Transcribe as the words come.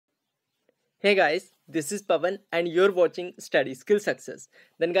Hey guys, this is Pawan and you're watching study skill success.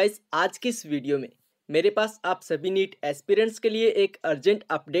 Then guys, आज की इस video में मेरे पास आप सभी नीट एस्पिरेंट्स के लिए एक अर्जेंट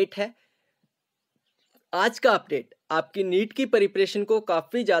अपडेट है। आज का अपडेट आपकी नीट की प्रिपरेशन को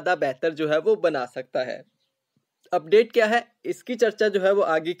काफ़ी ज़्यादा बेहतर जो है वो बना सकता है। अपडेट क्या है, इसकी चर्चा जो है वो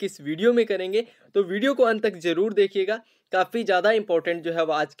आगे की इस वीडियो में करेंगे, तो वीडियो को अंत तक जरूर देखिएगा। काफ़ी ज़्यादा इंपॉर्टेंट जो है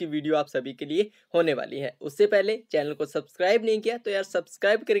वो आज की वीडियो आप सभी के लिए होने वाली है। उससे पहले चैनल को सब्सक्राइब नहीं किया तो यार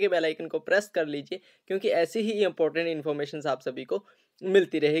सब्सक्राइब करके बेल आइकन को प्रेस कर लीजिए, क्योंकि ऐसी ही इंपॉर्टेंट इन्फॉर्मेशन आप सभी को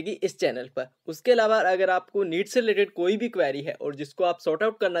मिलती रहेगी इस चैनल पर। उसके अलावा अगर आपको नीट से रिलेटेड कोई भी क्वेरी है और जिसको आप सॉर्ट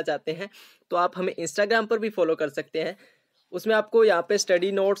आउट करना चाहते हैं तो आप हमें इंस्टाग्राम पर भी फॉलो कर सकते हैं। उसमें आपको यहाँ पे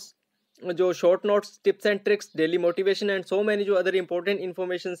स्टडी नोट्स, जो short notes, tips and tricks, daily motivation and so many जो अदर इंपॉर्टेंट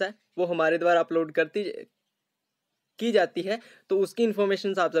इन्फॉर्मेशन है वो हमारे द्वारा अपलोड की जाती है, तो उसकी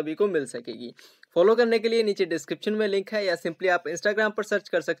इन्फॉर्मेशन आप सभी को मिल सकेगी। फॉलो करने के लिए नीचे डिस्क्रिप्शन में लिंक है या सिंपली आप इंस्टाग्राम पर सर्च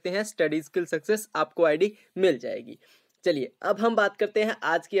कर सकते हैं स्टडी स्किल सक्सेस, आपको आईडी मिल जाएगी। चलिए अब हम बात करते हैं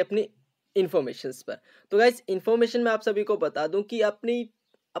आज की अपनी इन्फॉर्मेशंस पर। तो गाइस, इन्फॉर्मेशन में आप सभी को बता दूं कि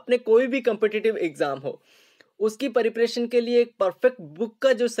अपने कोई भी कॉम्पिटिटिव एग्जाम हो उसकी प्रिपरेशन के लिए एक परफेक्ट बुक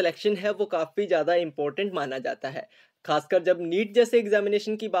का जो सिलेक्शन है वो काफ़ी ज़्यादा इंपॉर्टेंट माना जाता है। खासकर जब नीट जैसे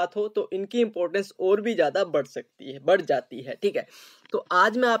एग्जामिनेशन की बात हो तो इनकी इंपॉर्टेंस और भी ज़्यादा बढ़ जाती है। ठीक है, तो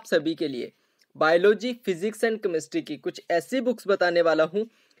आज मैं आप सभी के लिए बायोलॉजी, फिजिक्स एंड केमिस्ट्री की कुछ ऐसी बुक्स बताने वाला हूँ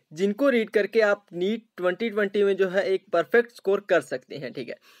जिनको रीड करके आप नीट 2020 में जो है एक परफेक्ट स्कोर कर सकते हैं। ठीक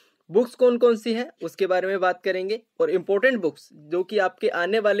है, बुक्स कौन कौन सी है उसके बारे में बात करेंगे, और इम्पोर्टेंट बुक्स जो कि आपके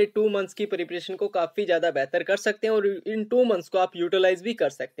आने वाले 2 मंथ्स की प्रिपरेशन को काफ़ी ज़्यादा बेहतर कर सकते हैं और इन 2 मंथ्स को आप यूटिलाइज भी कर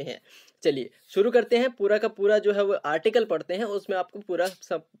सकते हैं। चलिए शुरू करते हैं। पूरा का पूरा जो है वो आर्टिकल पढ़ते हैं, उसमें आपको पूरा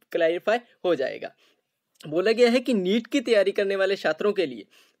सब क्लैरिफाई हो जाएगा। बोला गया है कि नीट की तैयारी करने वाले छात्रों के लिए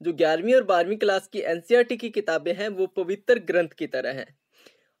जो 11वीं और 12वीं क्लास की एनसीईआरटी की किताबें हैं वो पवित्र ग्रंथ की तरह हैं।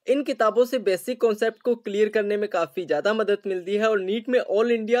 इन किताबों से बेसिक कॉन्सेप्ट को क्लियर करने में काफ़ी ज़्यादा मदद मिलती है, और नीट में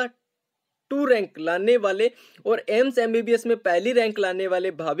ऑल इंडिया 2 रैंक लाने वाले और एम्स एमबीबीएस में पहली रैंक लाने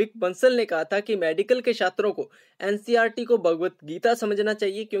वाले भाविक बंसल ने कहा था कि मेडिकल के छात्रों को एनसीईआरटी को भगवत गीता समझना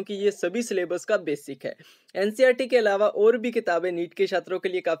चाहिए, क्योंकि ये सभी सिलेबस का बेसिक है। एनसीईआरटी के अलावा और भी किताबें नीट के छात्रों के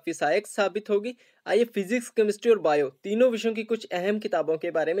लिए काफ़ी सहायक साबित होगी। आइए फिजिक्स, केमिस्ट्री और बायो तीनों विषयों की कुछ अहम किताबों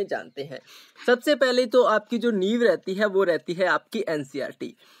के बारे में जानते हैं। सबसे पहले तो आपकी जो नींव रहती है वो रहती है आपकी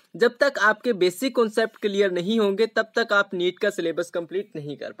एनसीईआरटी। जब तक आपके बेसिक कॉन्सेप्ट क्लियर नहीं होंगे तब तक आप नीट का सिलेबस कंप्लीट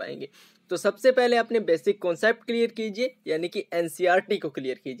नहीं कर पाएंगे। तो सबसे पहले अपने बेसिक कॉन्सेप्ट क्लियर कीजिए, यानी कि एनसीईआरटी को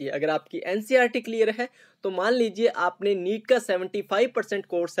क्लियर कीजिए। अगर आपकी एनसीईआरटी क्लियर है तो मान लीजिए आपने नीट का 75%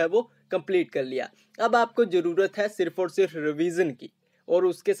 कोर्स है वो कंप्लीट कर लिया। अब आपको ज़रूरत है सिर्फ और सिर्फ रिवीजन की और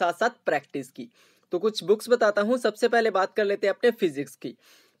उसके साथ साथ प्रैक्टिस की। तो कुछ बुक्स बताता हूँ। सबसे पहले बात कर लेते हैं अपने फिजिक्स की।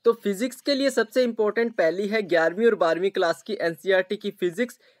 तो फिजिक्स के लिए सबसे इंपॉर्टेंट पहली है 11वीं और 12वीं क्लास की एनसीईआरटी की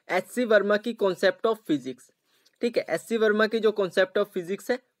फिजिक्स, एच.सी. वर्मा की कॉन्सेप्ट ऑफ फिजिक्स। ठीक है, एच.सी. वर्मा की जो कॉन्सेप्ट ऑफ फिजिक्स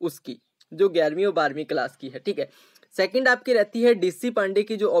है उसकी, जो 11वीं और 12वीं क्लास की है। ठीक है, सेकंड आपकी रहती है डी.सी. पांडे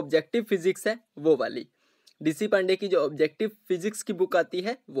की जो ऑब्जेक्टिव फिजिक्स है वो वाली, डी.सी. पांडे की जो ऑब्जेक्टिव फिजिक्स की बुक आती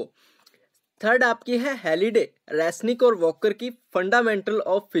है वो। थर्ड आपकी है हैलिडे, रेसनिक और वॉकर की fundamental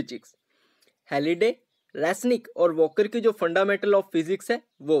of physics. Halliday, Resnik और वॉकर की जो फंडामेंटल ऑफ फिजिक्स है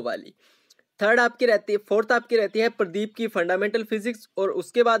वो वाली। फोर्थ आपकी रहती है प्रदीप की फंडामेंटल फिजिक्स, और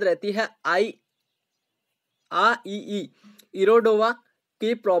उसके बाद रहती है इरोडोवा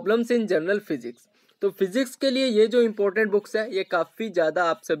की प्रॉब्लम्स इन जनरल फिजिक्स। तो फिजिक्स के लिए ये जो इंपॉर्टेंट बुक्स है ये काफ़ी ज़्यादा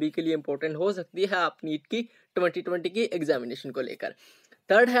आप सभी के लिए इंपॉर्टेंट हो सकती है आप नीट की 2020 की एग्जामिनेशन को लेकर।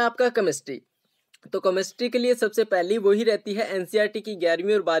 थर्ड है आपका केमिस्ट्री। तो केमिस्ट्री के लिए सबसे पहली वही रहती है एनसीईआरटी की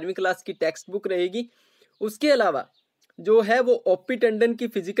 11वीं और 12वीं क्लास की टेक्स्ट बुक रहेगी। उसके अलावा जो है वो ओपी टंडन की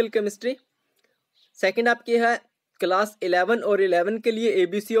फिजिकल केमिस्ट्री। सेकंड आपकी है क्लास 11 और 11 के लिए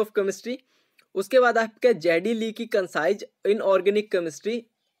एबीसी ऑफ केमिस्ट्री। उसके बाद आपका जेडी ली की कंसाइज इन ऑर्गेनिक केमिस्ट्री।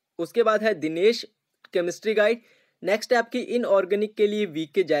 उसके बाद है दिनेश केमिस्ट्री गाइड। नेक्स्ट है आपकी इन ऑर्गेनिक के लिए वी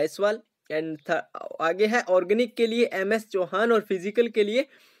के जायसवाल, एंड आगे है ऑर्गेनिक के लिए एमएस चौहान, और फिजिकल के लिए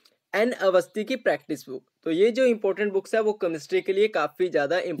एन अवस्थी की प्रैक्टिस बुक। तो ये जो इंपॉर्टेंट बुक्स है वो केमिस्ट्री के लिए काफ़ी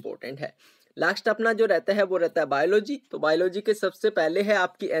ज़्यादा इंपॉर्टेंट है। लास्ट अपना जो रहता है वो रहता है बायोलॉजी। तो बायोलॉजी के सबसे पहले है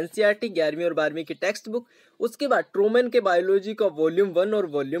आपकी एनसीईआरटी 11वीं और 12वीं की टेक्स्ट बुक। उसके बाद ट्रूमैन के बायोलॉजी का वॉल्यूम 1 और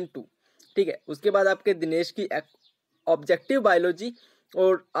वॉल्यूम 2। ठीक है, उसके बाद आपके दिनेश की ऑब्जेक्टिव बायोलॉजी,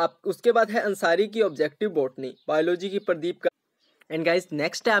 और आप उसके बाद है अंसारी की ऑब्जेक्टिव बॉटनी, बायोलॉजी की प्रदीप का। एंड गाइस,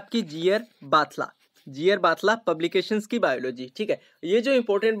 नेक्स्ट है आपकी जीआर बाथला पब्लिकेशंस की बायोलॉजी। ठीक है, ये जो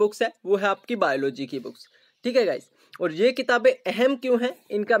इंपॉर्टेंट बुक्स है वो है आपकी बायोलॉजी की बुक्स। ठीक है गाइस, और ये किताबें अहम क्यों हैं,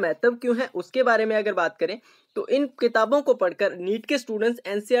 इनका महत्व क्यों है, उसके बारे में अगर बात करें तो इन किताबों को पढ़कर नीट के स्टूडेंट्स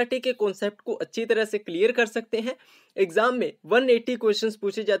एनसीईआरटी के कॉन्सेप्ट को अच्छी तरह से क्लियर कर सकते हैं। एग्जाम में 180 क्वेश्चंस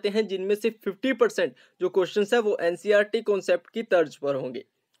पूछे जाते हैं, जिनमें से 50% जो क्वेश्चंस है वो एनसीईआरटी कॉन्सेप्ट की तर्ज पर होंगे,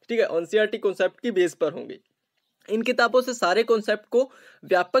 ठीक है, एनसीईआरटी कॉन्सेप्ट की बेस पर होंगे। इन किताबों से सारे कॉन्सेप्ट को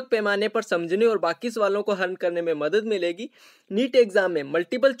व्यापक पैमाने पर समझने और बाकी सवालों को हल करने में मदद मिलेगी। नीट एग्जाम में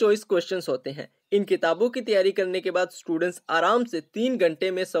मल्टीपल चॉइस क्वेश्चंस होते हैं। इन किताबों की तैयारी करने के बाद स्टूडेंट्स आराम से 3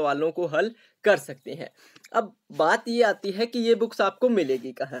 घंटे में सवालों को हल कर सकते हैं। अब बात ये आती है कि ये बुक्स आपको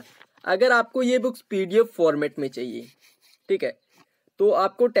मिलेगी कहाँ। अगर आपको ये बुक्स पीडीएफ फॉर्मेट में चाहिए, ठीक है, तो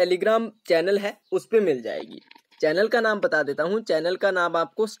आपको टेलीग्राम चैनल है उस पर मिल जाएगी। चैनल का नाम बता देता हूँ, चैनल का नाम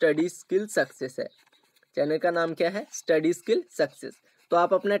आपको स्टडी स्किल सक्सेस है। चैनल का नाम क्या है? Study skill success. तो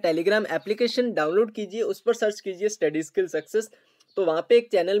आप अपना टेलीग्राम एप्लीकेशन डाउनलोड कीजिए, उस पर सर्च कीजिए स्टडी स्किल सक्सेस, तो वहाँ पे एक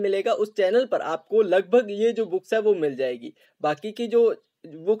चैनल मिलेगा। उस चैनल पर आपको लगभग ये जो बुक्स है वो मिल जाएगी। बाकी की जो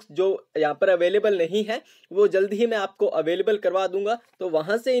बुक्स जो यहाँ पर अवेलेबल नहीं है वो जल्द ही मैं आपको अवेलेबल करवा दूंगा, तो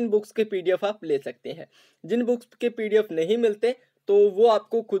वहाँ से इन बुक्स के पीडीएफ आप ले सकते हैं। जिन बुक्स के पीडीएफ नहीं मिलते तो वो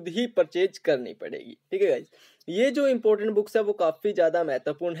आपको खुद ही परचेज करनी पड़ेगी, ठीक है गाइज। ये जो इंपॉर्टेंट बुक्स है वो काफ़ी ज़्यादा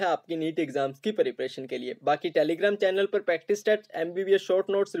महत्वपूर्ण है आपकी नीट एग्जाम्स की प्रिपरेशन के लिए। बाकी टेलीग्राम चैनल पर practice test, MBBS short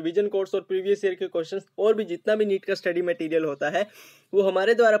notes, revision course और प्रीवियस ईयर के क्वेश्चंस और भी जितना भी नीट का स्टडी मटेरियल होता है वो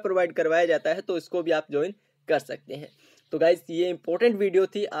हमारे द्वारा प्रोवाइड करवाया जाता है, तो इसको भी आप ज्वाइन कर सकते हैं। तो गाइज ये इंपॉर्टेंट वीडियो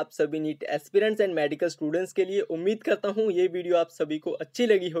थी आप सभी NEET aspirants and medical students के लिए। उम्मीद करता हूँ ये वीडियो आप सभी को अच्छी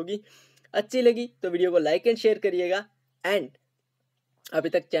लगी होगी। अच्छी लगी तो वीडियो को लाइक एंड शेयर करिएगा, एंड अभी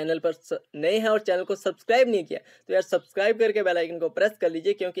तक चैनल पर नए हैं और चैनल को सब्सक्राइब नहीं किया तो यार सब्सक्राइब करके बेल आइकन को प्रेस कर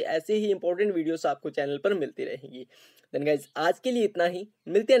लीजिए, क्योंकि ऐसे ही इंपॉर्टेंट वीडियोस आपको चैनल पर मिलती रहेंगी। देन गाइज आज के लिए इतना ही,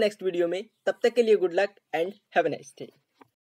 मिलते हैं नेक्स्ट वीडियो में, तब तक के लिए good luck and have a nice day.